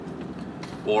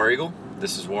War Eagle.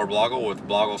 This is War Blogle with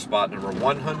BlogleSpot number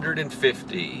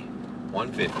 150.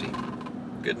 150.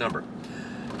 Good number.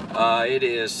 It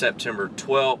is September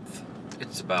 12th.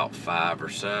 It's about 5 or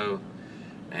so.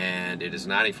 And it is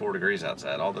 94 degrees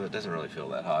outside, although it doesn't really feel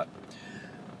that hot.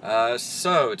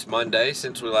 So it's Monday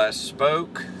since we last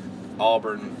spoke.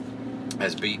 Auburn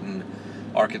has beaten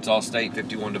Arkansas State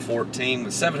 51-14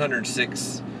 with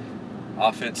 706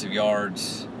 offensive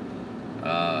yards.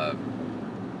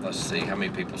 Let's see how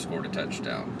many people scored a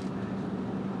touchdown.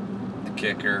 The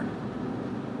kicker,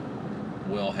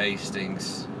 Will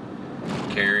Hastings,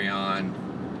 carry on.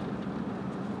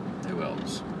 Who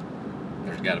else?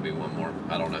 There's got to be one more.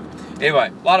 I don't know. Anyway,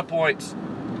 a lot of points.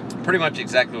 Pretty much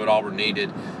exactly what Auburn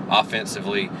needed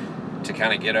offensively to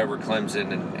kind of get over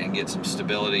Clemson and get some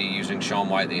stability using Sean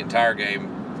White the entire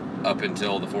game up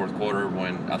until the fourth quarter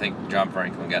when I think John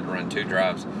Franklin got to run 2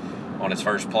 drives on his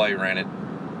first play, ran it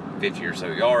 50 or so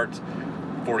yards,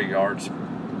 40 yards.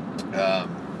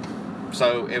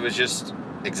 So it was just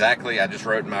exactly, I just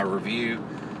wrote in my review,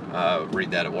 read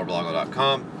that at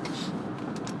warblogle.com,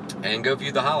 and go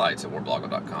view the highlights at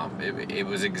warblogle.com. It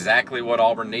was exactly what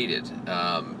Auburn needed.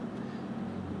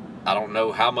 I don't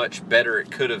know how much better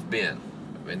it could have been.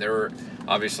 I mean, there were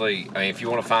obviously, if you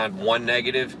want to find one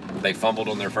negative, they fumbled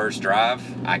on their first drive.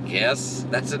 I guess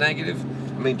that's a negative.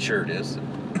 I mean, sure it is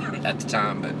at the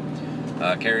time, but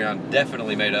Carry On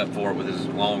definitely made up for it with his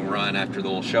long run after the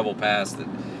little shovel pass that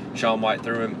Sean White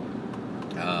threw him.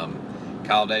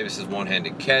 Kyle Davis's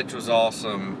one-handed catch was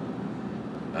awesome.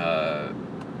 There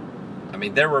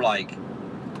were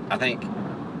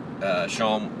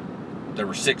there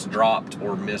were 6 dropped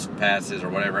or missed passes or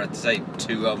whatever. I'd say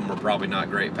 2 of them were probably not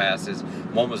great passes.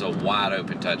 One was a wide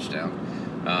open touchdown.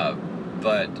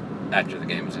 But after the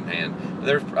game was in hand,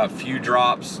 there's a few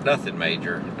drops, nothing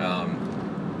major.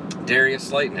 Darius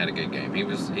Slayton had a good game. He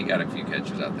got a few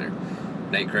catches out there.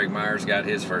 Nate Craig Myers got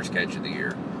his first catch of the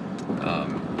year.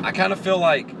 I kind of feel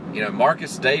like,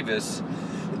 Marcus Davis,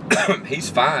 he's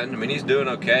fine. I mean, he's doing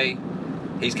okay.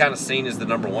 He's kind of seen as the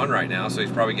number 1 right now, so he's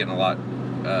probably getting a lot,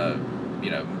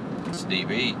 it's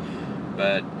DB.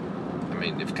 But,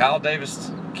 if Kyle Davis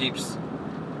keeps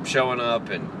showing up,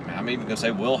 and I'm even going to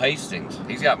say Will Hastings,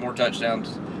 he's got more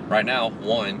touchdowns right now,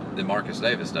 1, than Marcus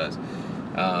Davis does.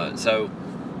 So,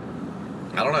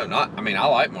 I don't know. I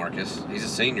like Marcus. He's a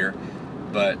senior.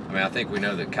 But, I think we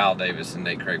know that Kyle Davis and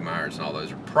Nate Craig Myers and all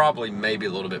those are probably maybe a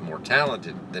little bit more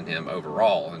talented than him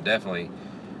overall, and definitely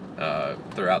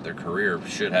throughout their career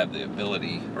should have the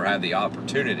ability or have the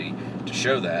opportunity to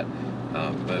show that.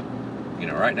 But,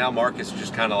 right now Marcus is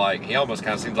just kind of he almost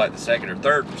kind of seems like the second or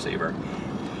third receiver.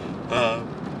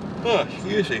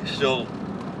 Excuse me.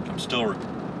 I'm still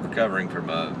recovering from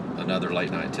another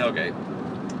late night tailgate.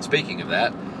 Speaking of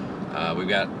that, we've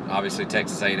got, obviously,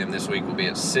 Texas A&M this week will be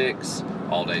at 6,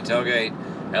 all-day tailgate.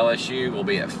 LSU will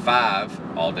be at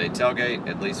 5, all-day tailgate.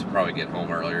 At least we'll probably get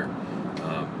home earlier.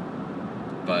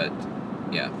 But,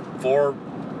 yeah, 4,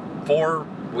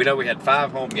 we know we had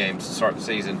 5 home games to start the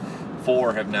season.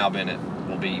 4 have now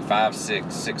will be 5, 6,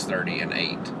 6:30, and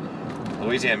 8.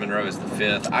 Louisiana Monroe is the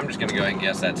 5th. I'm just going to go ahead and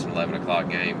guess that's an 11 o'clock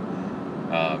game.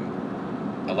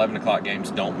 11 o'clock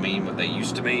games don't mean what they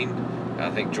used to mean.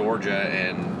 I think Georgia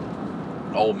and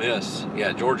Ole Miss.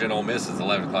 Yeah, Georgia and Ole Miss is the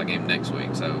 11 o'clock game next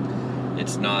week, so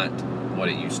it's not what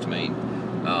it used to mean.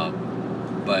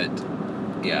 But,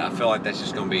 yeah, I feel like that's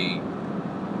just going to be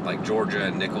like Georgia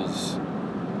and Nichols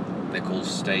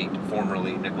State,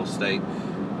 formerly Nichols State,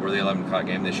 were the 11 o'clock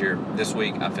game this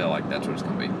week. I feel like that's what it's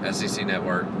going to be. SEC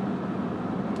Network,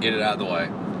 get it out of the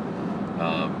way.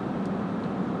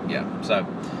 So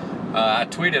I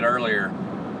tweeted earlier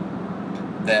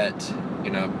that,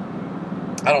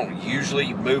 I don't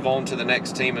usually move on to the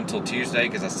next team until Tuesday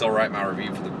because I still write my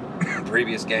review for the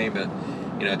previous game, but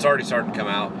it's already starting to come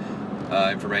out.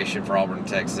 Information for Auburn and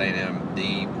Texas A&M.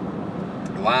 The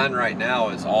line right now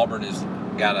is Auburn is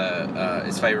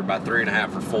favored by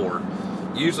 3.5 or 4.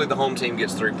 Usually the home team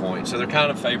gets 3 points, so they're kind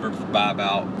of favored by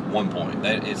about 1 point.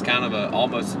 It's kind of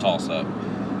almost a toss-up.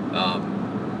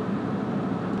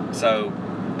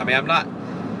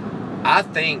 I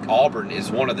think Auburn is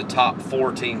one of the top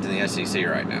 4 teams in the SEC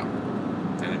right now.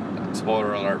 And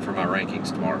spoiler alert for my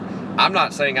rankings tomorrow. I'm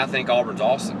not saying I think Auburn's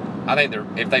awesome. I think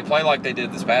if they play like they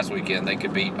did this past weekend, they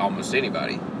could beat almost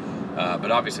anybody.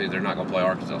 But obviously they're not going to play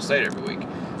Arkansas State every week.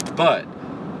 But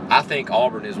I think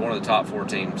Auburn is one of the top 4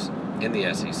 teams in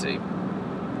the SEC.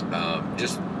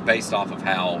 Just based off of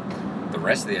how the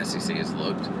rest of the SEC has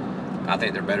looked. I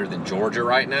think they're better than Georgia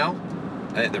right now.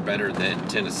 I think they're better than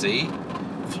Tennessee,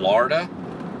 Florida.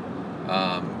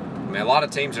 A lot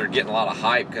of teams are getting a lot of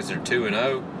hype because they're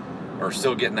 2-0 or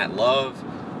still getting that love.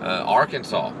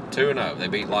 Arkansas, 2-0. They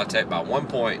beat La Tech by 1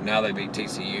 point. Now they beat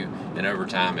TCU in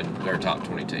overtime, and they're a top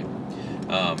 20 team.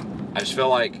 I just feel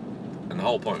like, and the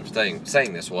whole point of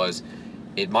saying this was,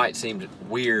 it might seem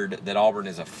weird that Auburn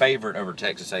is a favorite over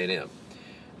Texas A&M.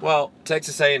 Well,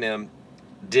 Texas A&M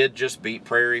did just beat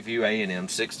Prairie View A&M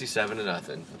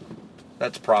 67-0.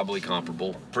 That's probably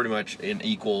comparable, pretty much an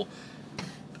equal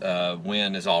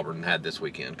win as Auburn had this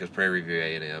weekend, because Prairie View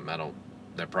A&M,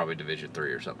 they're probably Division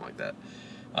III or something like that.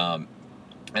 And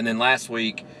then last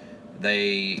week,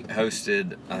 they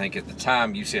hosted, I think at the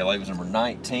time, UCLA was number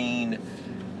 19.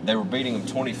 They were beating them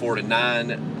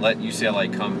 24-9, let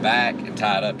UCLA come back and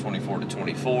tie it up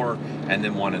 24-24, and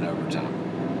then won in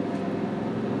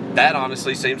overtime. That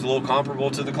honestly seems a little comparable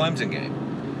to the Clemson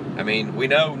game. I mean, we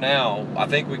know now, I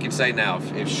think we can say now,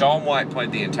 if Sean White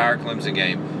played the entire Clemson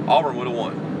game, Auburn would have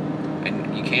won.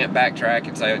 And you can't backtrack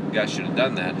and say Gus should have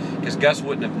done that, because Gus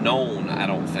wouldn't have known, I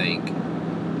don't think,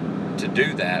 to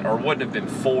do that, or wouldn't have been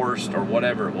forced or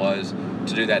whatever it was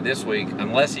to do that this week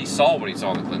unless he saw what he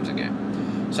saw in the Clemson game.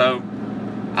 So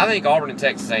I think Auburn and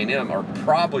Texas A&M are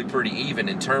probably pretty even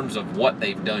in terms of what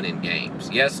they've done in games.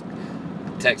 Yes,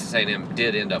 Texas A&M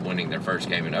did end up winning their first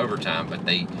game in overtime, but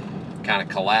they kind of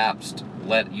collapsed,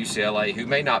 let UCLA, who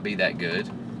may not be that good,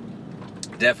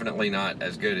 definitely not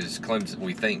as good as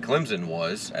we think Clemson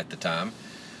was at the time.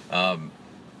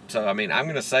 So, I mean, I'm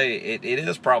going to say it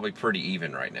is probably pretty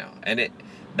even right now. And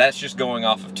that's just going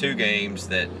off of two games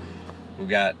that we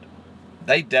got.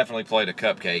 They definitely played a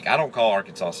cupcake. I don't call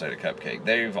Arkansas State a cupcake.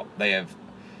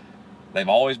 They've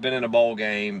always been in a bowl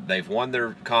game. They've won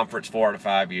their conference 4 out of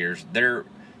 5 years. They're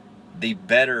the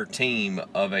better team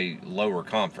of a lower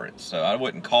conference. So I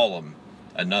wouldn't call them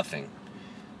a nothing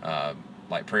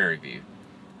like Prairie View.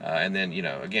 And then,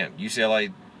 again,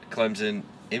 UCLA, Clemson,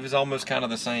 it was almost kind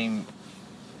of the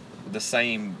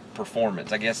same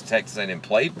performance. I guess Texas A&M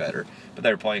played better, but they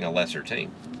were playing a lesser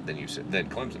team than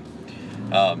Clemson.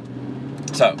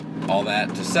 So, all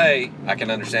that to say, I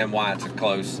can understand why it's a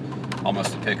close,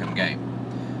 almost a pick-em game.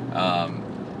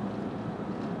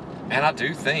 And I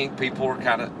do think people are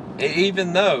kind of,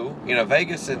 even though,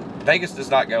 Vegas does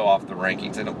not go off the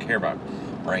rankings. They don't care about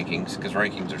rankings, because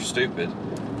rankings are stupid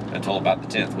until about the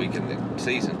 10th week in the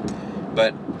season.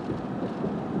 But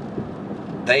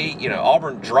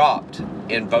Auburn dropped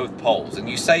in both polls. And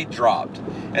you say dropped.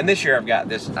 And this year I've got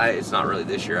this, it's not really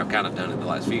this year, I've kind of done it the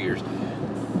last few years.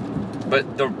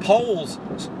 But the polls,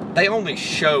 they only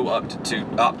show up to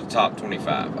the top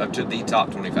 25.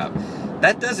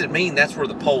 That doesn't mean that's where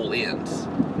the poll ends.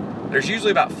 There's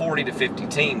usually about 40 to 50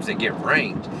 teams that get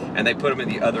ranked, and they put them in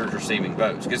the others receiving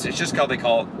votes, because it's just they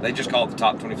just call it the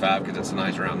top 25 because it's a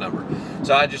nice round number.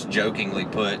 So I just jokingly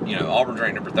put, Auburn's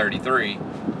ranked number 33.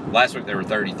 Last week they were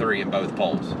 33 in both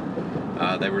polls.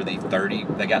 They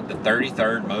got the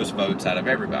 33rd most votes out of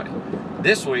everybody.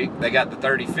 This week, they got the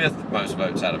 35th most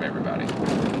votes out of everybody.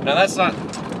 Now, that's not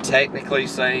technically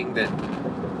saying that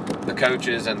the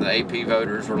coaches and the AP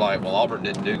voters were like, well, Auburn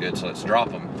didn't do good, so let's drop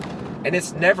them. And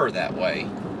it's never that way.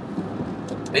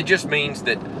 It just means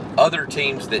that other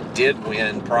teams that did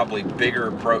win probably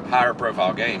bigger, higher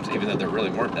profile games, even though there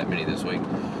really weren't that many this week,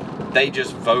 they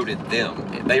just voted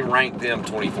them. They ranked them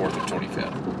 24th or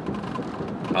 25th.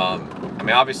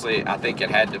 Obviously, I think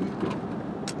it had to...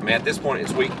 at this point,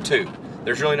 it's week 2.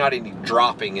 There's really not any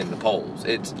dropping in the polls.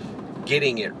 It's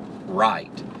getting it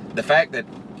right. The fact that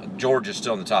Georgia's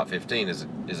still in the top 15 is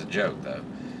a joke, though.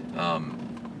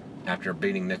 After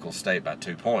beating Nicholls State by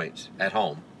 2 points at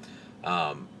home.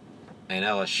 And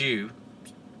LSU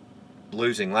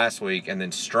losing last week and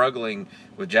then struggling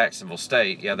with Jacksonville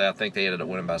State. Yeah, I think they ended up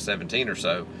winning by 17 or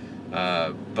so.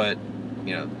 But,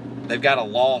 they've got a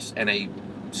loss and a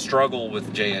struggle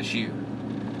with JSU.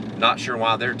 Not sure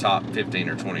why they're top 15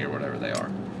 or 20 or whatever they are.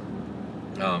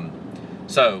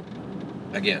 So,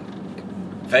 again,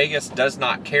 Vegas does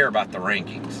not care about the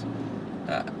rankings.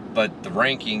 But the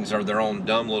rankings are their own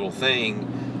dumb little thing,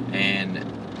 and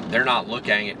they're not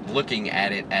looking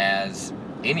at it as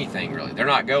anything, really. They're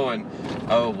not going,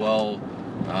 oh, well,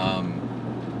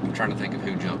 I'm trying to think of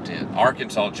who jumped in.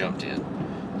 Arkansas jumped in.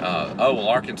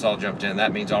 Arkansas jumped in.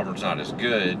 That means Auburn's not as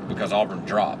good because Auburn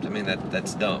dropped.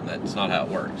 That's dumb. That's not how it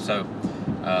works. So,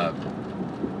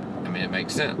 it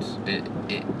makes sense.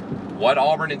 What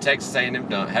Auburn and Texas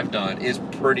A&M have done is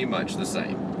pretty much the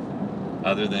same,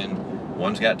 other than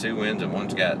one's got 2 wins and one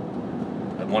is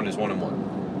 1-1.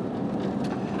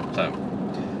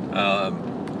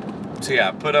 So yeah,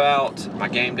 I put out my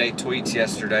game day tweets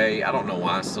yesterday. I don't know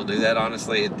why I still do that,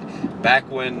 honestly. Back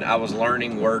when I was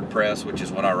learning WordPress, which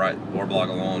is what I write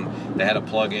Blogle on, they had a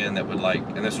plugin that would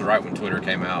and this was right when Twitter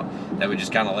came out, that would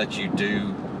just kind of let you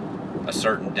do a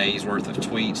certain day's worth of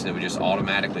tweets, and it would just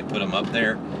automatically put them up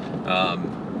there.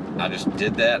 I just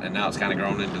did that, and now it's kind of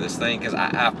grown into this thing, because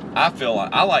I feel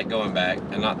like I like going back,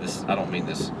 and not this, I don't mean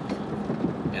this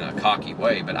in a cocky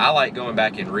way, but I like going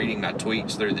back and reading my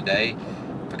tweets through the day,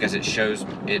 because it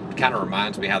kind of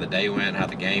reminds me how the day went, how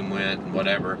the game went, and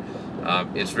whatever.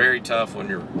 It's very tough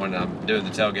when I'm doing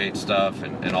the tailgate stuff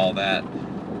and all that,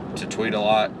 to tweet a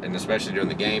lot, and especially during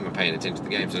the game and paying attention to the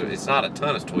game. So it's not a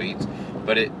ton of tweets,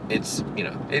 but it's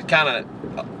it kind of,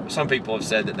 some people have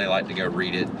said that they like to go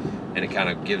read it, and it kind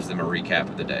of gives them a recap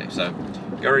of the day. So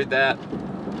go read that.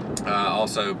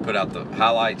 Also put out the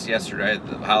highlights yesterday,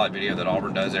 the highlight video that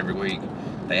Auburn does every week.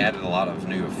 They added a lot of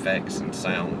new effects and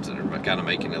sounds that are kind of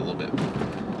making it a little bit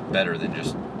better than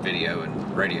just video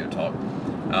and radio talk.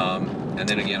 And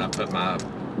then again, I put my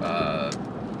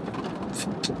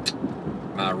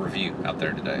review out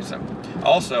there today. So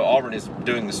also, Auburn is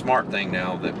doing the smart thing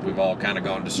now that we've all kind of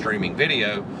gone to streaming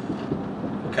video,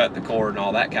 cut the cord and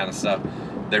all that kind of stuff.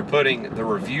 They're putting the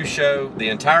review show, the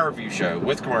entire review show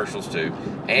with commercials too,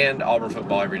 and Auburn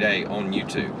Football Every Day on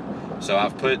YouTube. So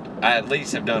I at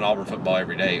least have done Auburn Football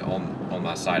Every Day on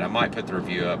my site. I might put the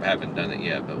review up, haven't done it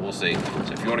yet, but we'll see.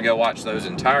 So if you want to go watch those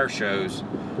entire shows,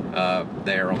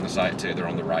 they're on the site too. They're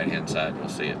on the right-hand side. You'll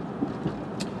see it.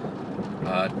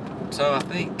 So I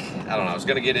don't know, I was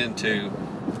going to get into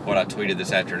what I tweeted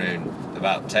this afternoon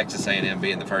about Texas A&M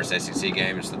being the first SEC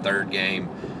game. It's the third game.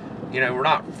 We're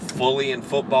not fully in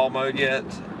football mode yet.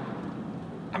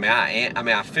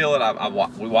 I feel it.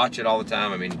 We watch it all the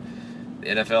time. The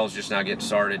NFL is just now getting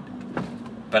started.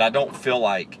 But I don't feel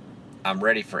like I'm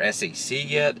ready for SEC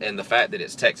yet. And the fact that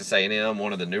it's Texas A&M,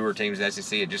 one of the newer teams in the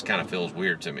SEC, it just kind of feels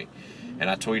weird to me. And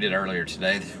I tweeted earlier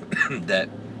today that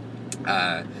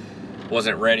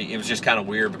wasn't ready. It was just kind of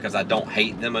weird because I don't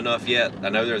hate them enough yet. I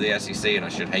know they're the SEC and I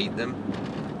should hate them.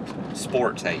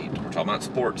 Sports hate. We're talking about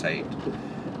sports hate.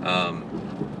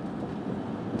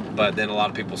 But then a lot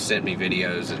of people sent me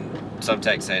videos, and some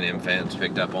Texas A&M fans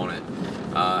picked up on it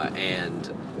and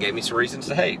gave me some reasons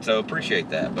to hate. So appreciate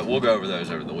that. But we'll go over those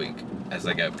over the week as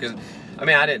they go. Because,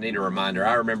 I didn't need a reminder.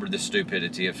 I remembered the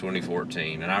stupidity of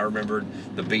 2014, and I remembered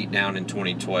the beatdown in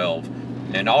 2012.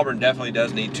 And Auburn definitely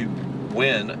does need to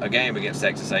win a game against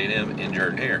Texas A&M in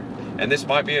Jordan-Hare. And this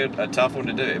might be a tough one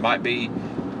to do. It might be,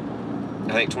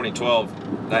 I think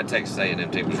 2012, that Texas A&M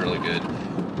team was really good.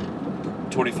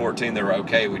 2014, they were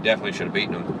okay. We definitely should have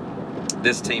beaten them.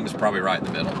 This team is probably right in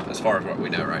the middle as far as what we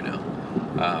know right now.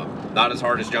 Not as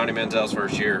hard as Johnny Manziel's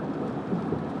first year.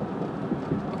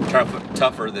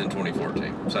 Tougher than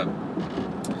 2014. So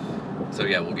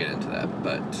yeah, we'll get into that.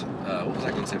 But what was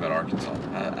I going to say about Arkansas?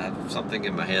 I have something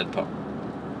in my head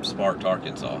sparked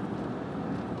Arkansas.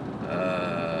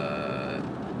 I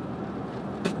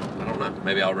don't know.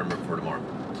 Maybe I'll remember it for tomorrow.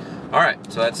 All right,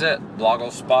 so that's it.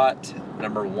 BlogleSpot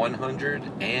number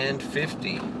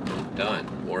 150.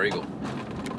 Done. War Eagle.